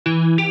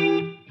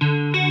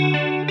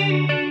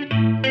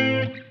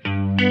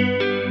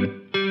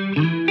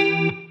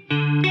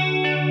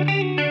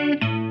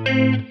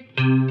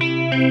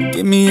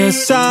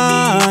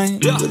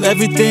will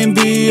everything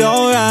be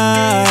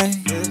alright?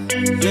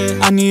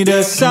 I need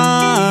a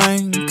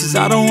sign, cause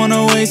I don't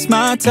wanna waste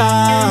my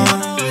time.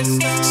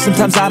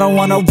 Sometimes I don't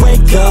wanna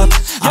wake up,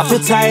 I feel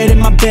tired in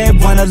my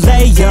bed, wanna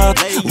lay up,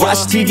 watch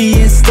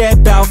TV and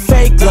step out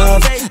fake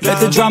love. Let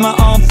the drama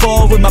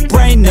unfold with my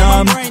brain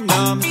numb.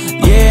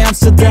 Yeah, I'm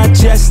still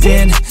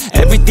digesting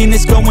everything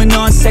that's going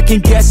on,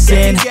 second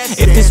guessing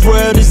if this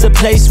world is a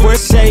place worth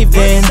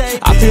saving.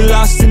 I feel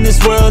lost in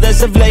this world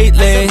as of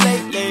lately.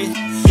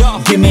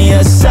 Give me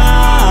a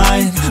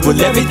sign,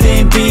 will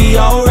everything be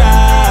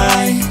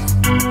alright?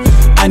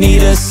 I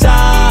need a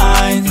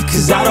sign,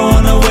 cause I don't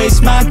wanna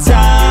waste my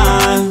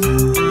time.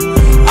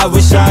 I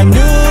wish I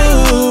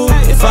knew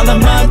if all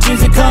of my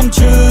dreams would come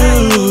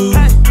true.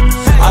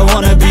 I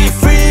wanna be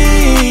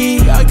free,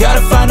 I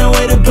gotta find a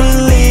way to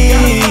believe.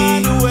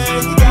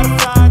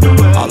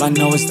 All I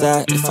know is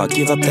that if I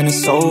give up then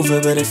it's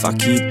over, but if I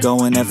keep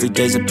going every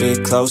day's a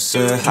bit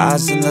closer.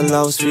 Highs and the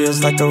lows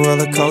feels like a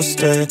roller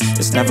coaster,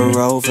 it's never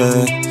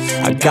over.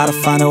 I gotta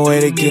find a way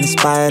to get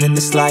inspired in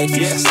this life.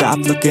 Stop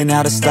looking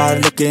out and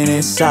start looking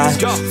inside.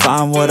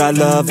 Find what I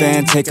love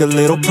and take a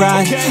little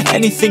pride.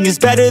 Anything is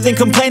better than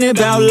complaining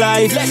about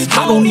life.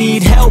 I don't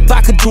need help,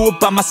 I could do it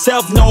by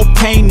myself. No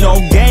pain, no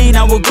gain,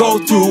 I will go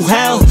through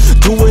hell.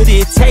 Do what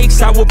it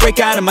takes, I will break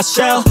out of my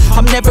shell.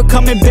 I'm never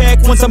coming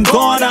back, once I'm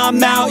gone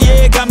I'm out.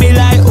 Yeah, got me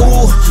like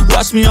ooh,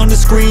 watch me on the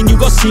screen, you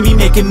gon' see me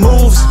making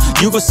moves.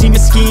 You gon' see me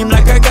scheme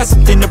like I got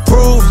something to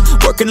prove.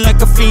 Working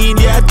like a fiend,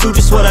 yeah I do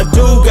just what I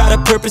do. Got a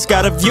purpose,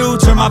 got a view,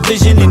 turn my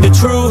vision into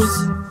truth.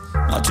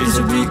 My dreams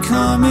are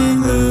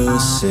becoming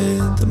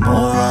lucid. The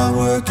more I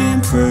work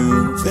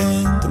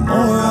improving, the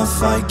more I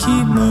fight,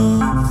 keep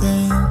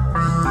moving.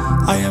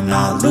 I am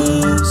not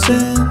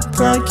losing,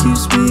 pride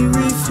keeps me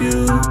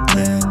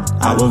refueling.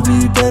 I will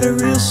be better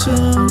real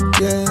soon,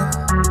 yeah.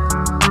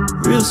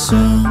 Real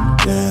soon,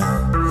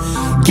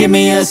 yeah. Give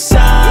me a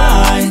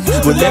sign,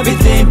 will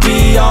everything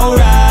be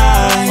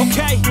alright?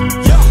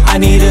 I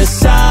need a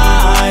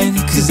sign,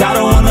 cause I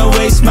don't wanna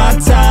waste my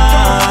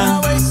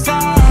time.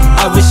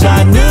 I wish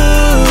I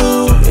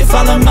knew if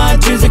all of my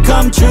dreams would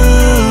come true.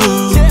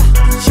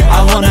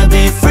 I wanna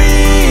be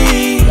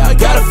free, I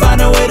gotta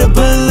find a way to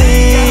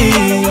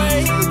believe.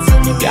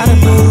 You gotta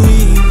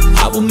believe,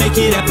 I will make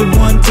it happen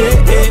one day.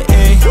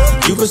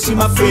 You gon' see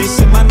my face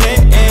in my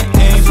name.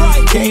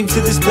 Came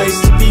to this place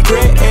to be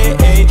great,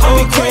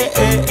 oh great,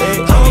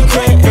 oh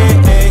great.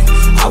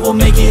 I will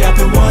make it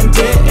happen one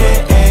day.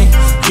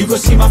 You gon'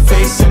 see my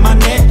face in my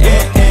name.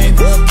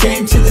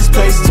 Came to this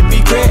place to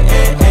be great.